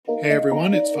Hey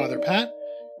everyone, it's Father Pat,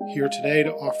 here today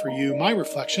to offer you my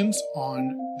reflections on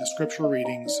the scripture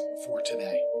readings for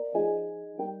today.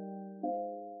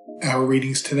 Our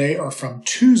readings today are from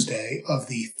Tuesday of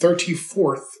the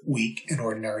 34th week in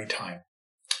Ordinary Time,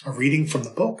 a reading from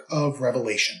the book of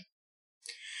Revelation.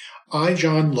 I,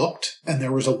 John, looked, and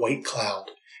there was a white cloud,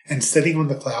 and sitting on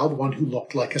the cloud one who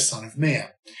looked like a son of man,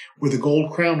 with a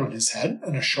gold crown on his head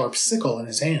and a sharp sickle in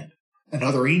his hand.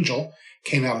 Another angel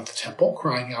came out of the temple,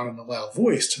 crying out in a loud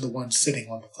voice to the one sitting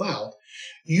on the cloud,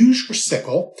 "Use your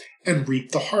sickle and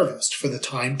reap the harvest, for the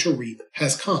time to reap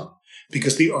has come,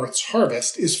 because the earth's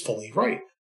harvest is fully ripe."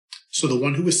 So the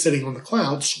one who was sitting on the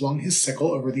cloud swung his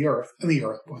sickle over the earth, and the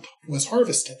earth was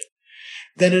harvested.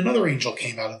 Then another angel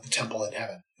came out of the temple in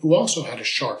heaven, who also had a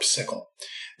sharp sickle.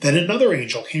 Then another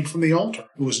angel came from the altar,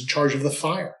 who was in charge of the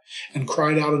fire, and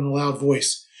cried out in a loud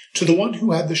voice, to the one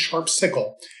who had the sharp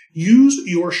sickle, "Use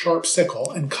your sharp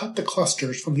sickle and cut the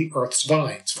clusters from the earth's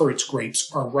vines, for its grapes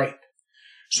are ripe."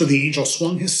 So the angel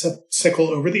swung his sickle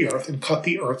over the earth and cut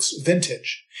the earth's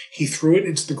vintage. He threw it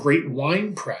into the great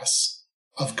winepress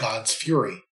of God's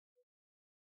fury.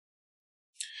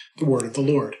 The word of the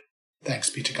Lord. Thanks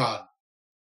be to God.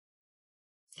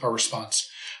 Our response: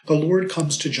 the Lord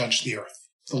comes to judge the earth.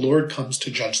 The Lord comes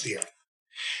to judge the earth.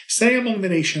 Say among the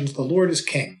nations, the Lord is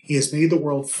king. He has made the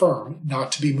world firm,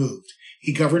 not to be moved.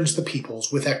 He governs the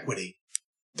peoples with equity.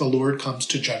 The Lord comes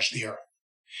to judge the earth.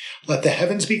 Let the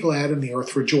heavens be glad and the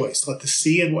earth rejoice. Let the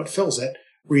sea and what fills it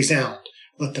resound.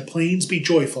 Let the plains be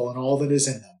joyful and all that is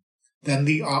in them. Then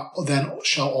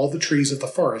shall all the trees of the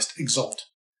forest exult.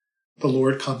 The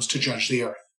Lord comes to judge the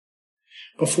earth.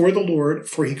 Before the Lord,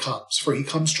 for he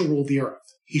comes to rule the earth.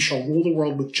 He shall rule the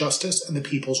world with justice and the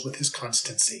peoples with his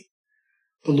constancy.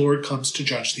 The Lord comes to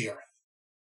judge the earth.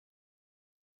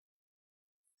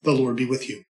 The Lord be with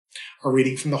you. A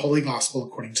reading from the Holy Gospel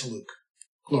according to Luke.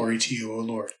 Glory to you, O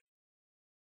Lord.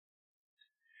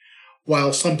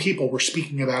 While some people were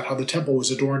speaking about how the temple was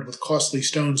adorned with costly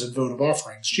stones and votive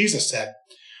offerings, Jesus said,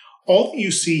 "All that you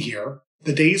see here,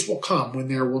 the days will come when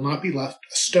there will not be left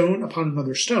a stone upon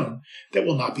another stone that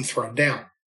will not be thrown down."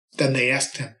 Then they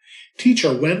asked him,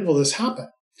 "Teacher, when will this happen?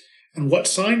 And what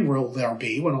sign will there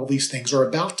be when all these things are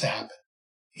about to happen?"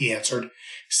 He answered,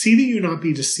 "See that you not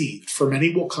be deceived, for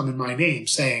many will come in my name,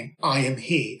 saying, 'I am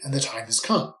he,' and the time has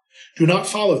come. Do not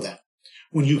follow them.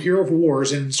 When you hear of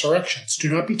wars and insurrections, do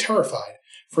not be terrified,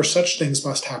 for such things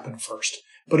must happen first,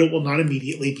 but it will not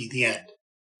immediately be the end."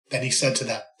 Then he said to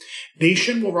them,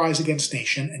 "Nation will rise against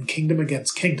nation, and kingdom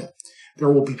against kingdom. There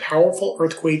will be powerful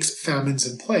earthquakes, famines,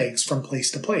 and plagues from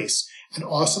place to place, and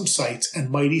awesome sights and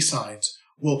mighty signs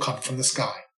will come from the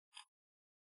sky."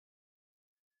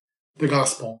 The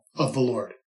Gospel of the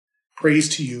Lord. Praise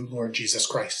to you, Lord Jesus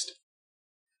Christ.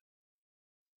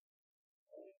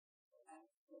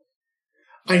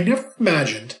 I never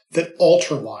imagined that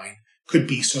altar wine could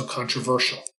be so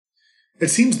controversial. It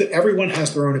seems that everyone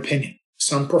has their own opinion.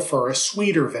 Some prefer a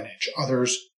sweeter vintage,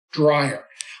 others drier.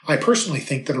 I personally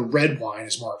think that a red wine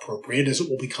is more appropriate, as it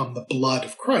will become the blood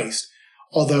of Christ,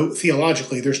 although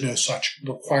theologically there's no such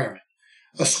requirement.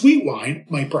 A sweet wine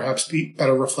might perhaps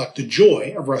better reflect the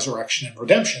joy of resurrection and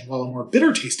redemption, while a more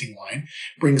bitter-tasting wine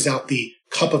brings out the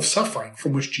cup of suffering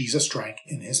from which Jesus drank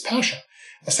in his passion,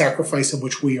 a sacrifice in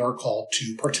which we are called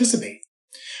to participate.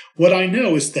 What I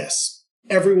know is this: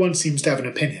 everyone seems to have an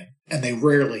opinion, and they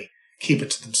rarely keep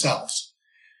it to themselves.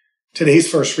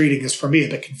 Today's first reading is for me a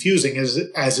bit confusing,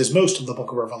 as is most of the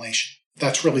book of Revelation.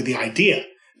 That's really the idea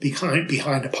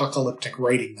behind apocalyptic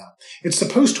writing, though. It's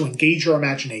supposed to engage your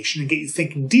imagination and get you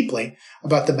thinking deeply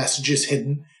about the messages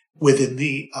hidden within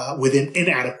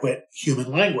inadequate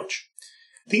human language.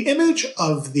 The image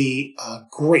of the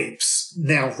grapes,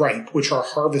 now ripe, which are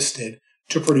harvested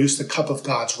to produce the cup of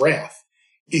God's wrath,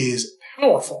 is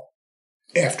powerful.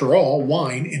 After all,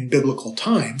 wine in biblical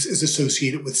times is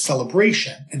associated with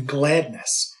celebration and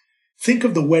gladness. Think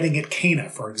of the wedding at Cana,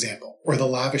 for example, or the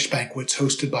lavish banquets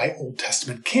hosted by Old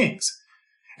Testament kings.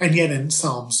 And yet in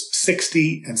Psalms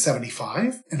 60 and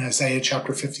 75, in Isaiah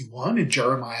chapter 51, and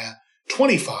Jeremiah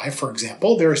 25, for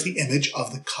example, there is the image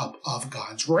of the cup of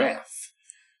God's wrath.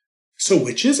 So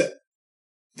which is it?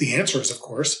 The answer is, of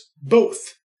course,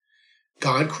 both.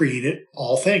 God created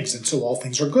all things, and so all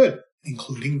things are good,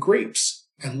 including grapes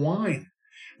and wine.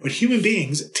 But human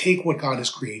beings take what God has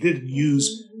created and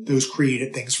use those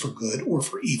created things for good or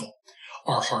for evil.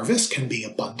 Our harvest can be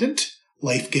abundant,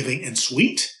 life-giving, and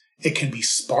sweet. It can be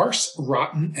sparse,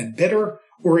 rotten, and bitter,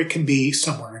 or it can be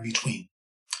somewhere in between.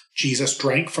 Jesus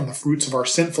drank from the fruits of our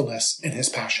sinfulness in his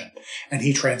passion, and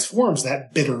he transforms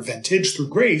that bitter vintage through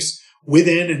grace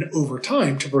within and over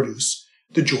time to produce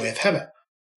the joy of heaven.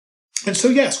 And so,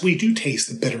 yes, we do taste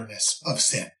the bitterness of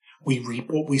sin. We reap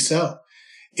what we sow.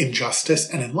 In justice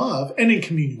and in love and in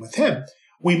communion with him,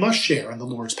 we must share in the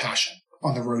Lord's passion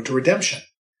on the road to redemption.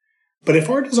 But if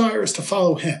our desire is to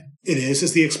follow him, it is,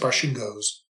 as the expression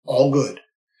goes, all good.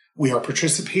 We are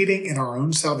participating in our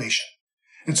own salvation.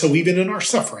 And so even in our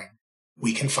suffering,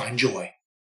 we can find joy.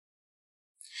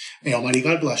 May Almighty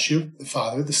God bless you, the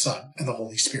Father, the Son, and the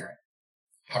Holy Spirit.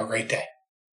 Have a great day.